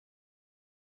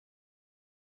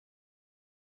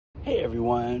Hey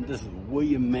everyone, this is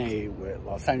William May with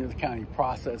Los Angeles County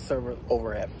Process Server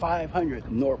over at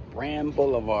 500 North Brand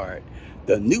Boulevard,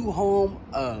 the new home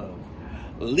of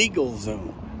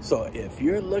LegalZoom. So if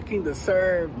you're looking to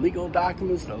serve legal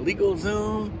documents to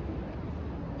LegalZoom,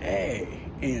 hey,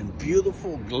 in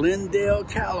beautiful Glendale,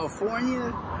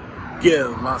 California, give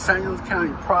Los Angeles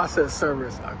County Process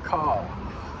Service a call.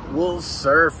 We'll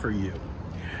serve for you.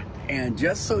 And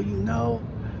just so you know,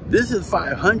 this is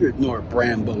 500 North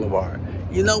Brand Boulevard.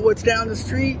 You know what's down the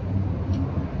street?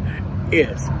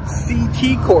 It's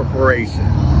CT Corporation.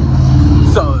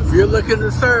 So if you're looking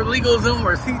to serve LegalZoom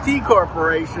or CT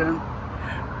Corporation,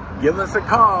 give us a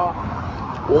call.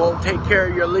 We'll take care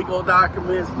of your legal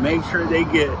documents, make sure they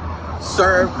get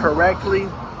served correctly,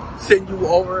 send you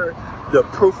over the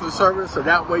proof of service so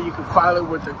that way you can file it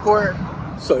with the court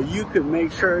so you can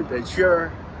make sure that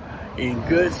you're in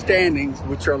good standings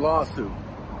with your lawsuit.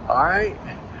 All right,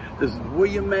 this is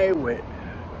William May with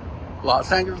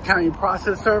Los Angeles County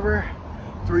Process Server,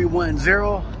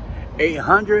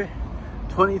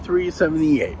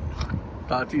 310-800-2378.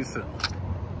 Talk to you soon.